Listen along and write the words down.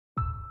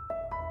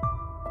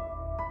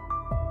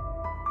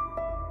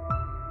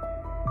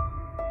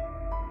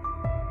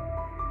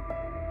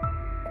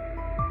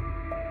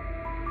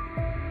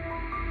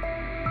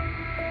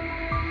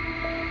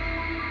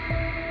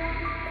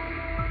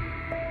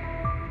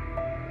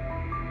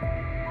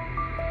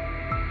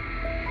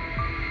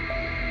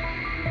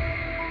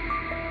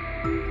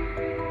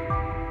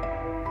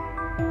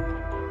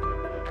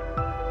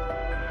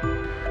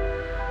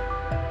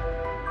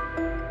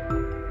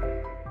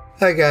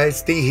Hi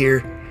guys, D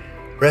here,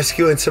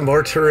 rescuing some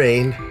more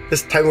terrain.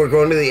 This time we're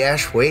going to the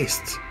Ash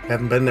Wastes.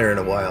 Haven't been there in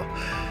a while.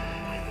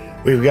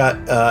 We've got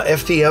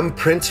FDM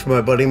prints from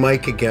my buddy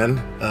Mike again.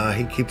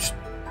 He keeps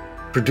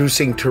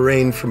producing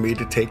terrain for me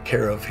to take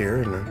care of here,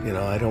 and you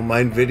know, I don't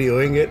mind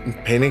videoing it and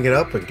painting it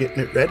up and getting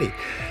it ready.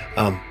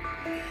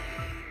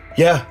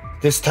 Yeah,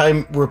 this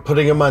time we're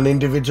putting them on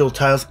individual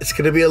tiles. It's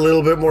going to be a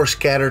little bit more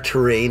scatter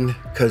terrain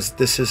because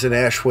this is an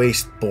ash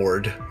waste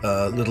board,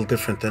 a little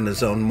different than a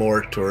zone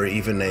mort or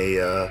even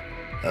a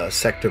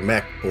sector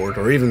mech board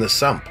or even the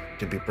sump,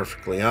 to be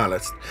perfectly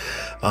honest.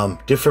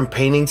 Different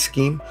painting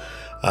scheme.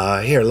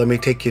 Here, let me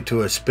take you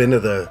to a spin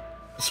of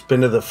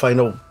the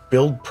final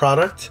build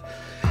product.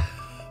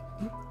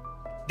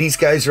 These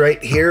guys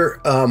right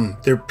here,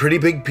 they're pretty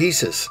big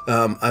pieces.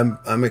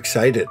 I'm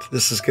excited.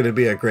 This is going to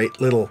be a great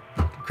little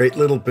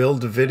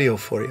build video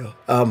for you.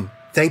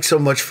 Thanks so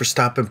much for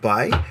stopping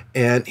by,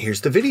 and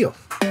here's the video.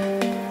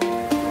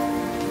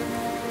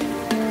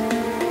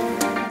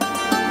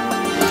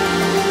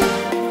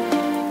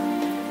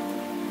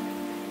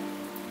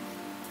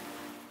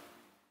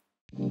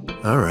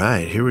 All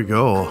right, here we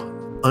go.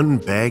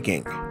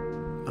 Unbagging.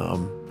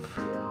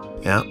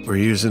 Yeah, we're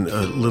using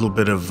a little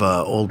bit of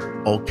old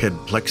bulkhead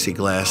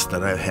plexiglass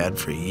that I've had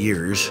for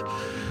years,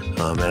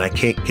 and I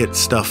can't get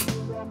stuff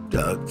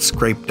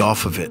scraped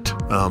off of it.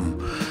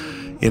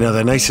 You know,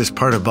 the nicest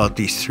part about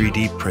these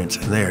 3D prints,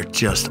 and they're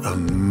just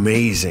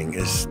amazing,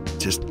 is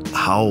just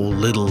how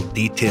little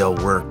detail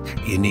work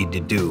you need to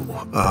do.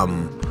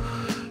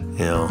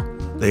 You know,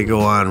 they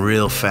go on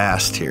real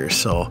fast here.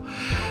 So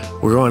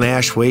we're going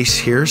ash waste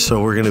here,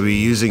 so we're going to be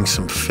using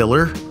some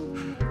filler.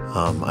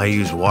 I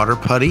use water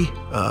putty.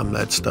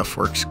 That stuff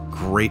works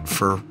great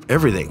for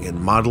everything in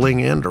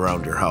modeling and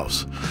around your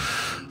house.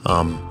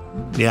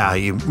 Yeah,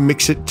 you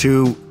mix it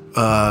to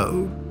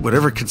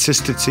whatever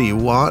consistency you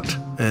want,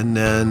 and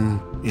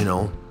then, you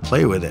know,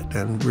 play with it.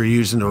 And we're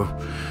using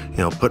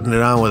putting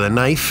it on with a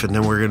knife, and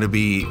then we're going to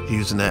be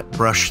using that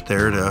brush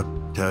there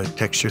to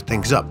texture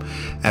things up.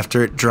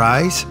 After it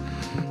dries,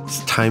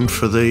 it's time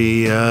for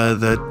the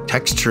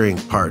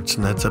texturing parts,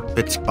 and that's a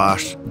bits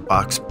box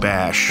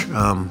bash.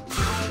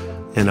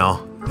 You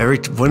know, every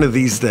one of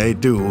these that I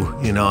do,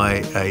 you know,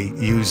 I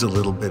use a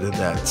little bit of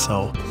that.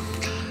 So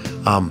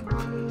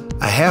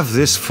I have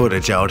this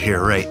footage out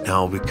here right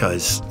now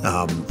because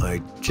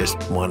I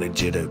just wanted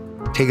you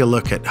to take a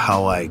look at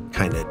how I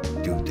kind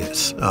of do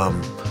this.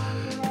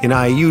 You know,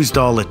 I used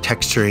all the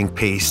texturing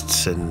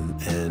pastes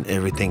and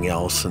everything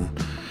else, and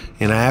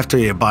you know, after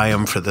you buy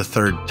them for the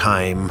third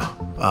time,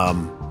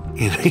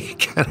 you know, you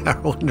kind of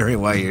are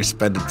wondering why you're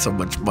spending so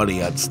much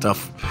money on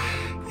stuff.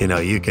 You know,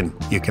 you can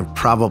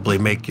probably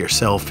make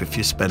yourself if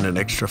you spend an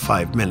extra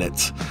 5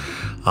 minutes.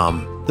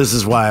 This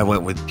is why I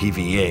went with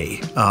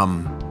PVA.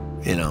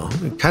 You know,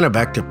 kind of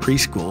back to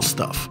preschool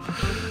stuff.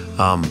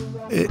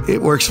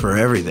 It works for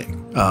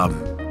everything.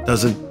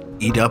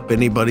 Doesn't eat up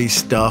anybody's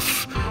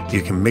stuff.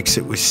 You can mix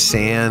it with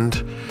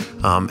sand.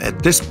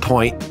 At this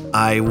point,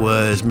 I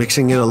was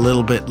mixing it a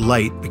little bit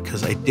light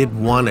because I did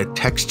want a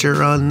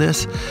texture on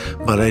this,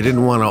 but I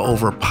didn't want to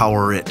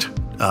overpower it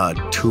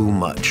too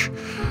much.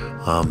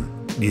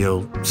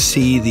 You'll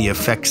see the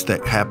effects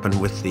that happen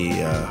with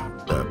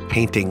the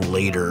painting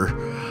later.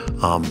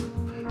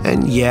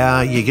 And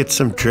yeah, you get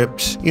some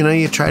drips. You know,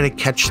 you try to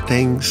catch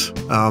things.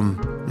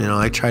 You know,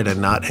 I try to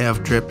not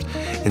have drips.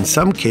 In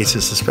some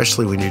cases,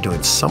 especially when you're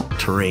doing sump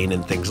terrain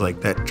and things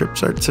like that,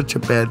 drips aren't such a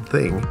bad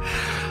thing.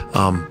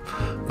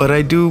 But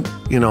I do,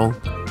 you know,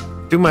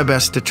 do my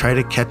best to try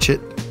to catch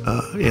it.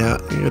 Yeah,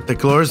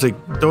 the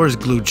door's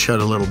glued shut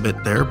a little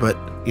bit there, but,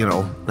 you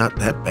know, not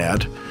that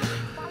bad.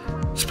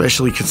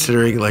 Especially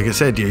considering, like I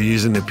said, you're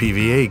using the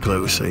PVA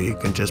glue, so you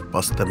can just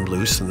bust them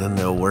loose and then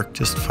they'll work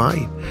just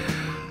fine.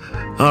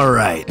 All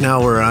right,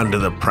 now we're on to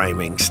the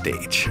priming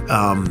stage.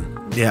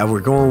 Yeah, we're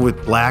going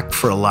with black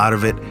for a lot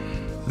of it.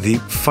 The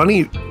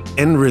funny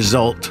end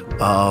result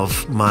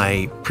of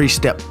my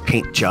pre-step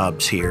paint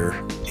jobs here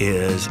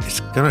is it's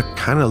gonna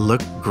kind of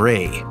look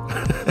gray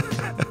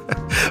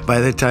by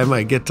the time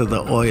I get to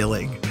the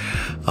oiling.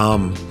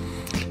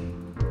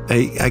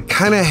 I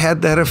kind of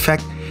had that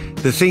effect.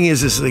 The thing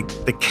is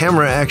the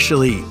camera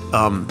actually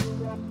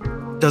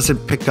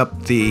doesn't pick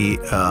up the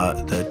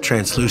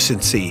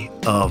translucency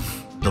of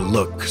the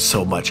look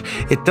so much.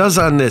 It does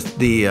on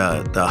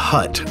the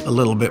hut a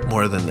little bit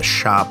more than the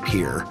shop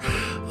here.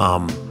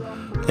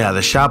 Yeah,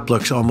 the shop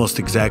looks almost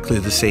exactly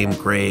the same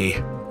gray,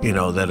 you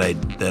know, that I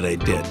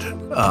did.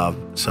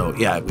 So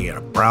yeah, we got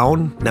a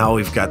brown. Now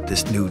we've got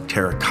this new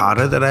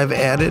terracotta that I've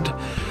added.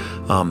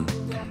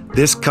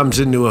 This comes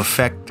into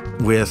effect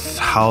with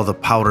how the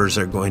powders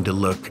are going to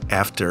look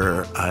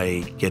after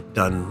I get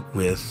done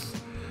with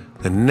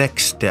the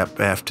next step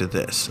after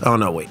this. Oh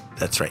no, wait,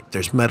 that's right.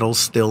 There's metals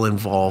still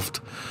involved.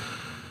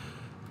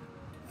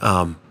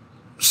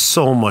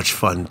 So much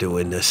fun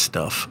doing this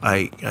stuff.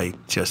 I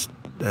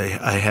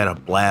had a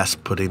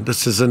blast putting,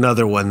 this is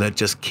another one that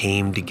just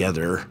came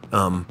together.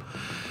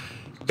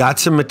 Got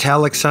some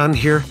metallics on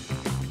here.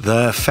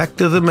 The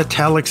effect of the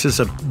metallics is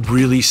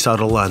really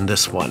subtle on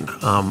this one.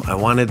 I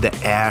wanted the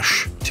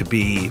ash to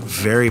be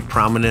very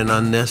prominent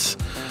on this,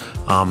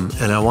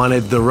 and I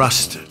wanted the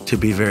rust to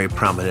be very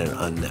prominent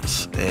on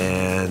this.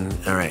 And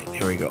all right,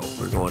 here we go.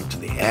 We're going to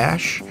the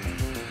ash.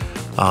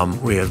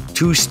 We have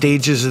 2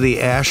 stages of the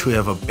ash. We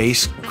have a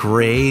base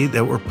gray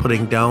that we're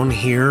putting down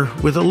here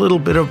with a little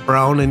bit of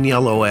brown and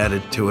yellow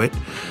added to it.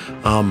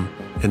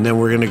 And then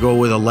we're going to go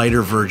with a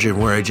lighter version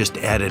where I just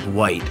added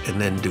white and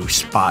then do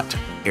spot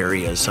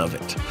areas of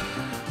it.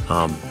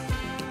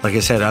 Like I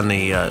said, on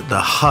the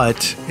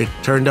hut, it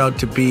turned out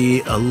to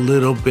be a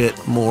little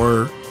bit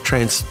more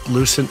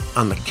translucent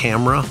on the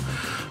camera.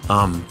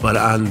 But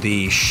on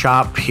the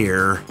shop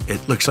here,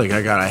 it looks like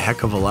I got a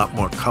heck of a lot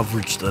more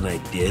coverage than I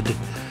did.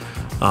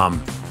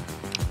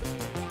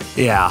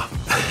 Yeah,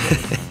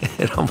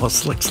 it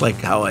almost looks like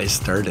how I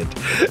started.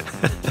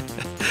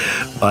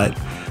 But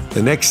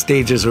the next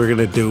stages we're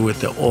going to do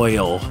with the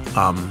oil.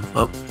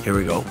 Oh, here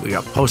we go. We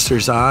got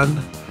posters on.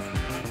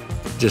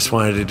 Just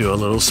wanted to do a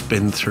little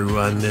spin through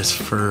on this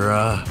for,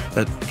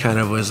 that kind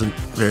of wasn't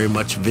very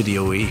much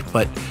video-y,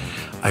 but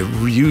I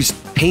used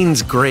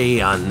Payne's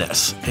Gray on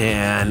this,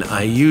 and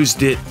I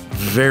used it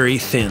very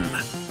thin.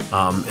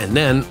 And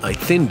then I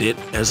thinned it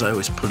as I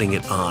was putting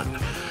it on.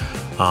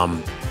 I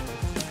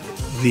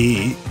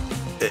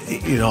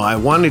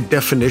wanted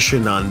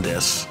definition on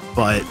this,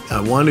 but I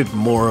wanted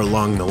more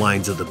along the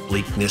lines of the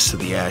bleakness of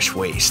the ash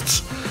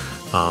wastes.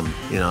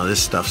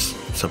 This stuff's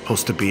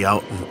supposed to be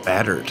out and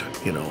battered,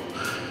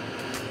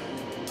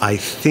 I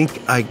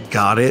think I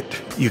got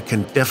it. You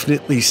can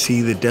definitely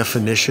see the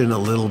definition a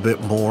little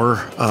bit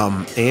more,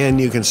 and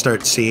you can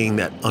start seeing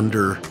that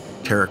under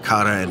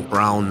terracotta and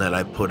brown that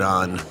I put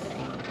on,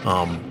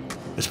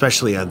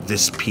 especially on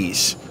this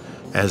piece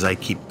as I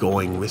keep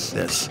going with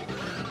this.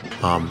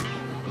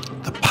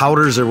 The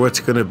powders are what's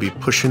going to be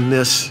pushing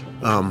these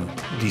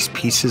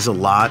pieces a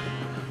lot.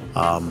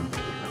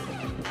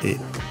 It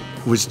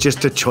was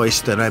just a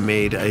choice that I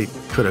made. I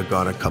could have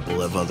gone a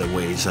couple of other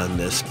ways on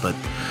this, but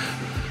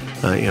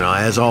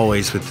as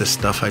always with this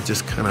stuff, I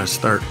just kind of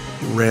start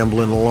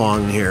rambling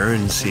along here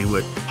and see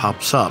what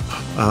pops up.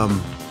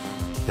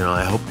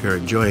 I hope you're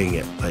enjoying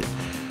it, but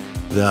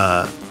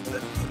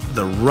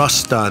the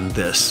rust on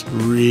this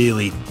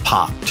really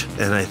popped,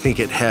 and I think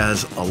it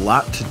has a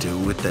lot to do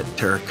with that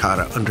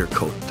terracotta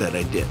undercoat that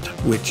I did,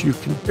 which you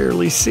can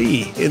barely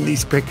see in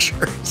these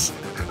pictures.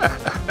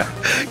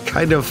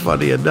 Kind of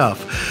funny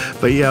enough.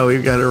 But yeah,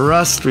 we've got a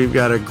rust, we've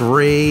got a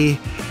gray,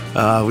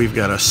 we've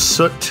got a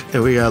soot,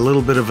 and we got a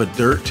little bit of a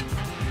dirt.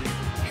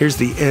 Here's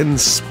the end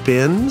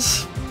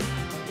spins.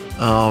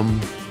 I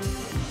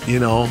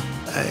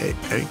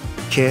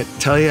can't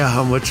tell you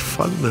how much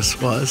fun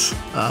this was.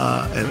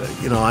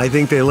 And I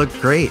think they look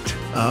great.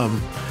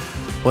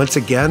 Once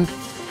again,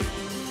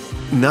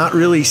 not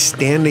really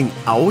standing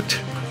out,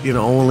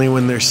 only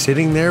when they're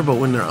sitting there, but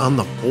when they're on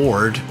the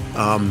board,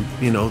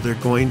 they're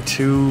going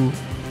to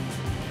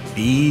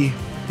be,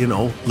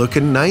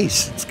 looking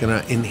nice. It's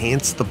going to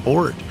enhance the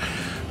board,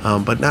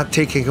 but not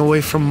taking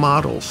away from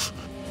models.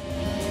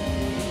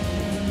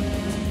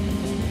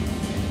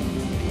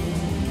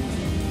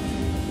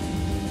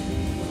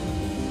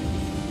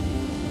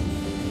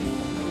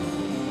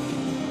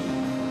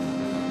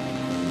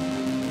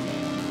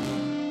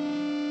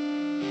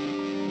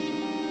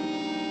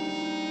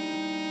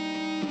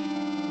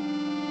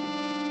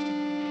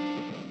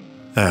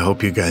 I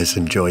hope you guys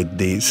enjoyed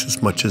these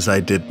as much as I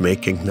did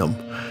making them.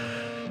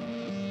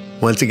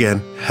 Once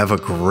again, have a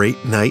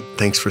great night.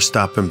 Thanks for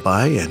stopping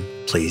by, and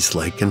please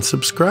like and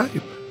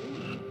subscribe.